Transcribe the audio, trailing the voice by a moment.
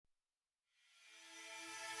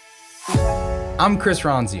I'm Chris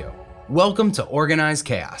Ronzio. Welcome to Organized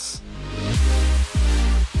Chaos.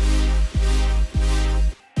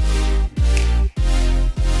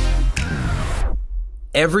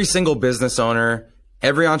 Every single business owner,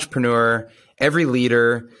 every entrepreneur, every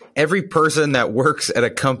leader, every person that works at a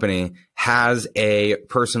company has a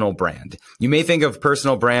personal brand. You may think of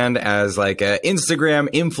personal brand as like Instagram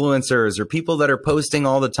influencers or people that are posting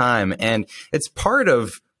all the time, and it's part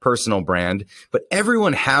of personal brand, but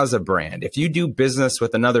everyone has a brand. If you do business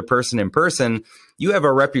with another person in person, you have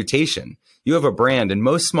a reputation. You have a brand, and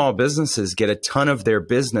most small businesses get a ton of their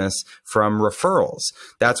business from referrals.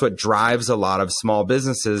 That's what drives a lot of small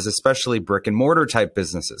businesses, especially brick and mortar type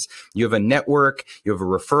businesses. You have a network, you have a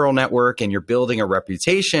referral network, and you're building a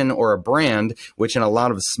reputation or a brand, which in a lot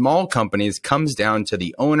of small companies comes down to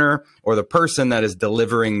the owner or the person that is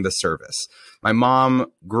delivering the service. My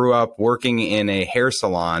mom grew up working in a hair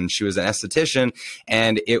salon. She was an esthetician,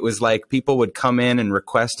 and it was like people would come in and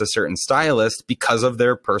request a certain stylist because of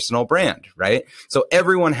their personal brand, right? So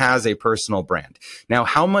everyone has a personal brand. Now,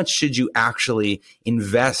 how much should you actually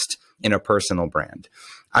invest in a personal brand?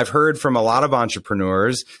 I've heard from a lot of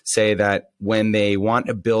entrepreneurs say that when they want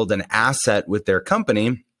to build an asset with their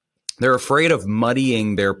company, they're afraid of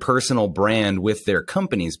muddying their personal brand with their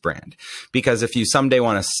company's brand. Because if you someday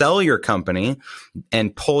want to sell your company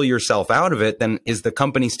and pull yourself out of it, then is the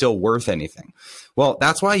company still worth anything? Well,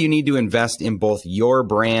 that's why you need to invest in both your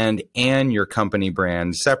brand and your company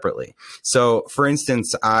brand separately. So for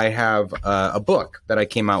instance, I have a book that I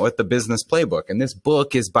came out with, The Business Playbook. And this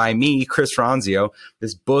book is by me, Chris Ronzio.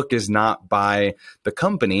 This book is not by the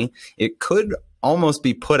company. It could almost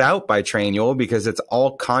be put out by Trainual because it's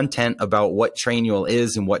all content about what Trainual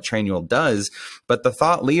is and what Trainual does. But the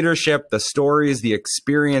thought leadership, the stories, the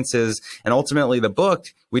experiences, and ultimately the book,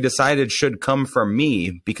 we decided should come from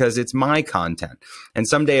me because it's my content. And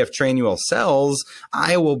someday if Trainual sells,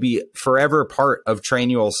 I will be forever part of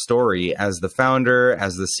Trainual's story as the founder,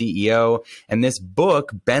 as the CEO. And this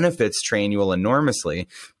book benefits Trainual enormously,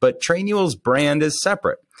 but Trainual's brand is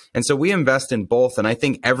separate. And so we invest in both. And I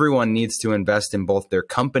think everyone needs to invest in both their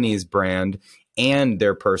company's brand and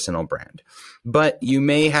their personal brand. But you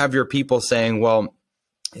may have your people saying, well,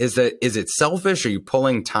 is it selfish? Are you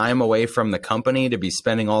pulling time away from the company to be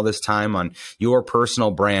spending all this time on your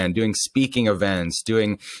personal brand, doing speaking events,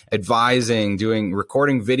 doing advising, doing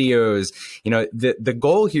recording videos? You know, the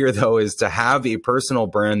goal here, though, is to have a personal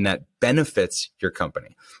brand that benefits your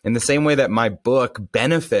company in the same way that my book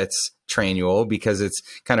benefits Trainual because it's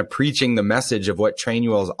kind of preaching the message of what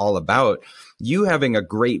Trainual is all about. You having a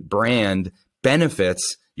great brand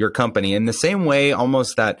benefits your company in the same way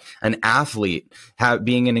almost that an athlete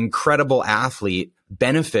being an incredible athlete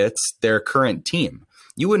benefits their current team.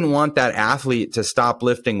 You wouldn't want that athlete to stop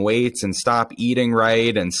lifting weights and stop eating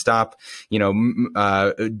right and stop,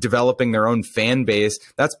 developing their own fan base.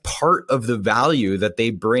 That's part of the value that they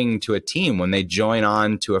bring to a team when they join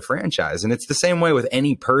on to a franchise. And it's the same way with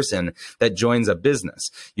any person that joins a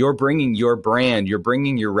business. You're bringing your brand, you're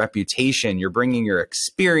bringing your reputation, you're bringing your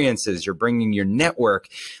experiences, you're bringing your network.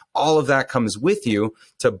 All of that comes with you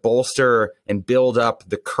to bolster and build up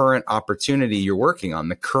the current opportunity you're working on,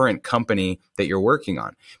 the current company that you're working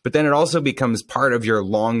on. But then it also becomes part of your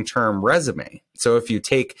long-term resume. So if you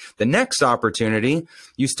take the next opportunity,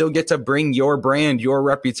 you still get to bring your brand, your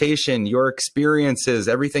reputation, your experiences,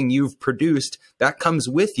 everything you've produced, that comes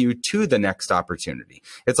with you to the next opportunity.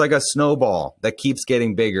 It's like a snowball that keeps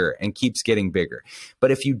getting bigger and keeps getting bigger.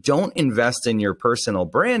 But if you don't invest in your personal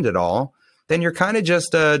brand at all, then you're kind of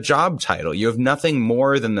just a job title. You have nothing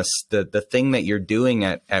more than the thing that you're doing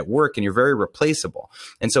at work, and you're very replaceable.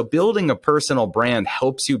 And so building a personal brand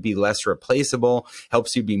helps you be less replaceable,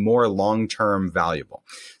 helps you be more long-term valuable.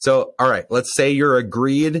 So, all right, let's say you're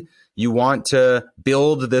agreed. You want to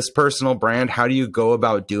build this personal brand. How do you go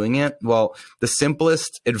about doing it? Well, the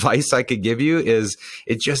simplest advice I could give you is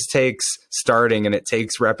it just takes starting and it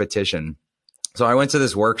takes repetition. So I went to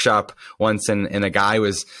this workshop once and a guy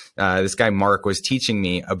was, this guy Mark was teaching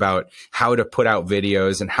me about how to put out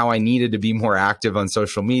videos and how I needed to be more active on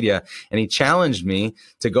social media. And he challenged me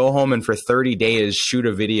to go home and for 30 days, shoot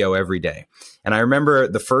a video every day. And I remember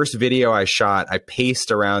the first video I shot, I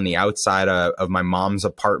paced around the outside of my mom's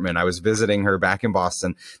apartment. I was visiting her back in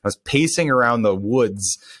Boston. I was pacing around the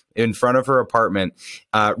woods in front of her apartment,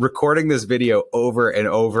 recording this video over and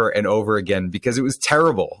over and over again because it was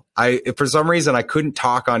terrible. For some reason, I couldn't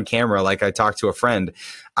talk on camera like I talked to a friend.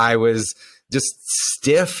 I was just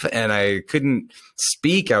stiff and I couldn't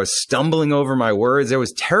speak. I was stumbling over my words. It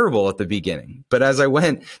was terrible at the beginning. But as I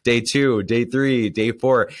went day 2, day 3, day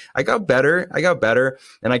 4, I got better.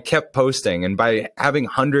 And I kept posting. And by having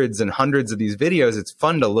hundreds and hundreds of these videos, it's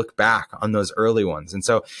fun to look back on those early ones. And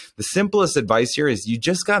so the simplest advice here is you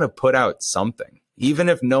just got to put out something. Even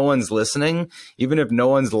if no one's listening, even if no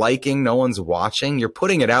one's liking, no one's watching, you're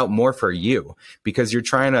putting it out more for you because you're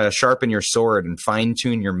trying to sharpen your sword and fine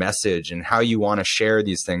tune your message and how you want to share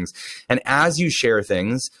these things. And as you share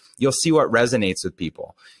things, you'll see what resonates with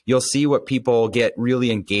people. You'll see what people get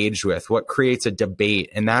really engaged with, what creates a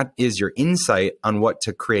debate. And that is your insight on what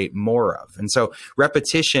to create more of. And so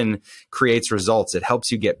repetition creates results. It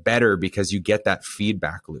helps you get better because you get that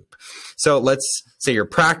feedback loop. So let's say you're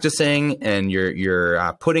practicing and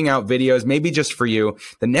you're putting out videos, maybe just for you.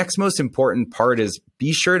 The next most important part is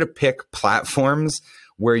be sure to pick platforms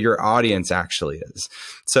where your audience actually is.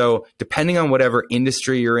 So depending on whatever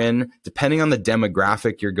industry you're in, depending on the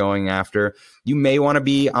demographic you're going after, you may want to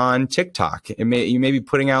be on TikTok. You may be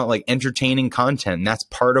putting out like entertaining content, and that's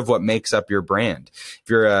part of what makes up your brand.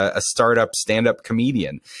 If you're a startup stand-up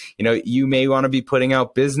comedian, you may want to be putting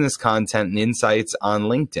out business content and insights on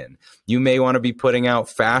LinkedIn. You may want to be putting out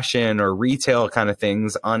fashion or retail kind of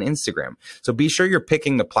things on Instagram. So be sure you're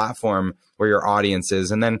picking the platform where your audience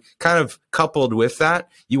is. And then kind of coupled with that,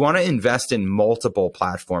 you want to invest in multiple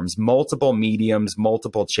platforms, multiple mediums,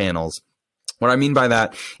 multiple channels. What I mean by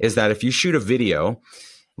that is that if you shoot a video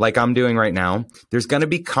like I'm doing right now, there's going to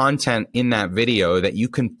be content in that video that you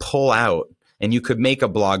can pull out and you could make a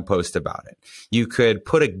blog post about it. You could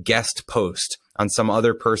put a guest post on some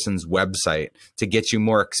other person's website to get you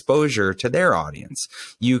more exposure to their audience.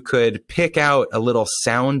 You could pick out a little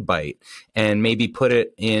sound bite and maybe put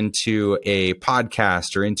it into a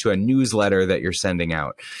podcast or into a newsletter that you're sending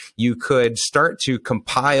out. You could start to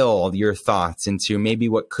compile your thoughts into maybe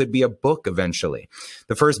what could be a book eventually.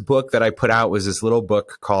 The first book that I put out was this little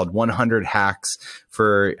book called 100 Hacks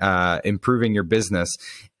for Improving Your Business.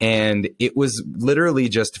 And it was literally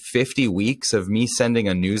just 50 weeks of me sending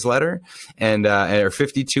a newsletter or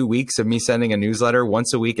 52 weeks of me sending a newsletter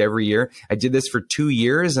once a week every year. I did this for 2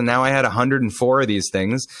 years and now I had 104 of these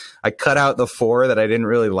things. I cut out the 4 that I didn't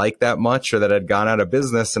really like that much or that had gone out of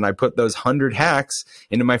business, and I put those 100 hacks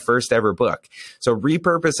into my first ever book. So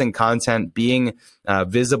repurposing content, being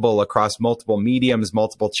visible across multiple mediums,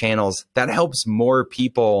 multiple channels, that helps more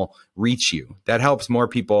people reach you. That helps more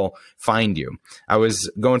people find you. I was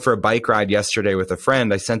going for a bike ride yesterday with a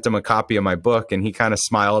friend. I sent him a copy of my book and he kind of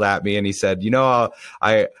smiled at me and he said,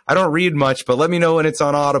 I don't read much, but let me know when it's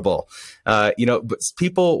on Audible. But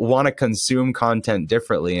people want to consume content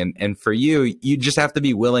differently. And for you, you just have to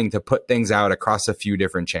be willing to put things out across a few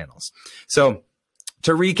different channels. So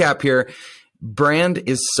to recap here, brand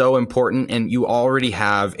is so important, and you already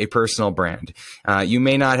have a personal brand. You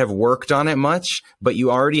may not have worked on it much, but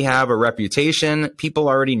you already have a reputation. People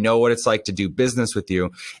already know what it's like to do business with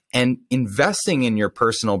you. And investing in your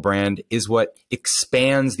personal brand is what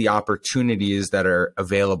expands the opportunities that are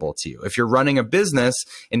available to you. If you're running a business,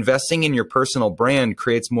 investing in your personal brand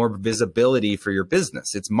creates more visibility for your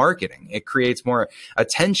business. It's marketing. It creates more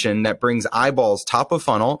attention that brings eyeballs top of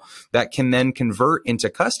funnel that can then convert into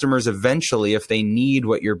customers eventually if they need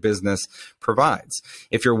what your business provides.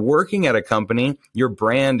 If you're working at a company, your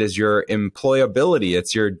brand is your employability.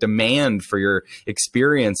 It's your demand for your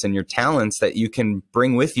experience and your talents that you can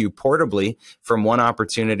bring with you portably from one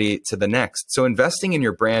opportunity to the next. So investing in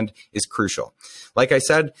your brand is crucial. Like I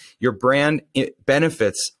said, your brand, it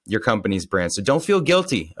benefits your company's brand. So don't feel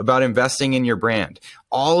guilty about investing in your brand.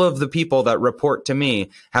 All of the people that report to me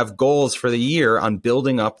have goals for the year on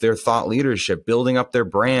building up their thought leadership, building up their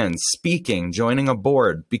brand, speaking, joining a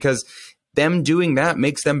board, because them doing that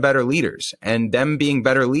makes them better leaders, and them being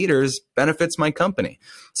better leaders benefits my company.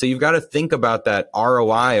 So you've got to think about that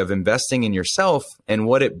ROI of investing in yourself and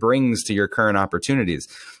what it brings to your current opportunities.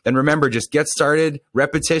 Then remember, just get started,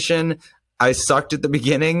 repetition. I sucked at the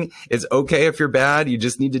beginning. It's okay if you're bad. You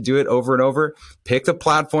just need to do it over and over. Pick the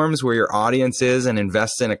platforms where your audience is and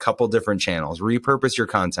invest in a couple different channels. Repurpose your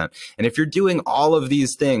content. And if you're doing all of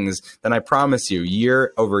these things, then I promise you,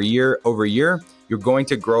 year over year over year, you're going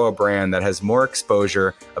to grow a brand that has more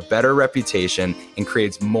exposure, a better reputation, and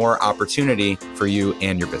creates more opportunity for you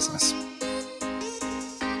and your business.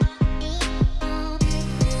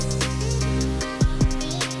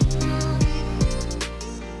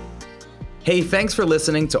 Hey, thanks for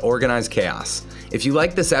listening to Organized Chaos. If you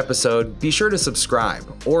like this episode, be sure to subscribe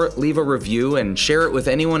or leave a review and share it with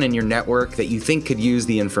anyone in your network that you think could use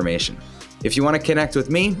the information. If you want to connect with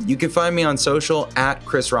me, you can find me on social at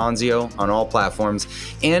Chris Ronzio on all platforms,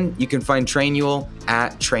 and you can find Trainual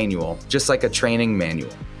at Trainual, just like a training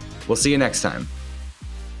manual. We'll see you next time.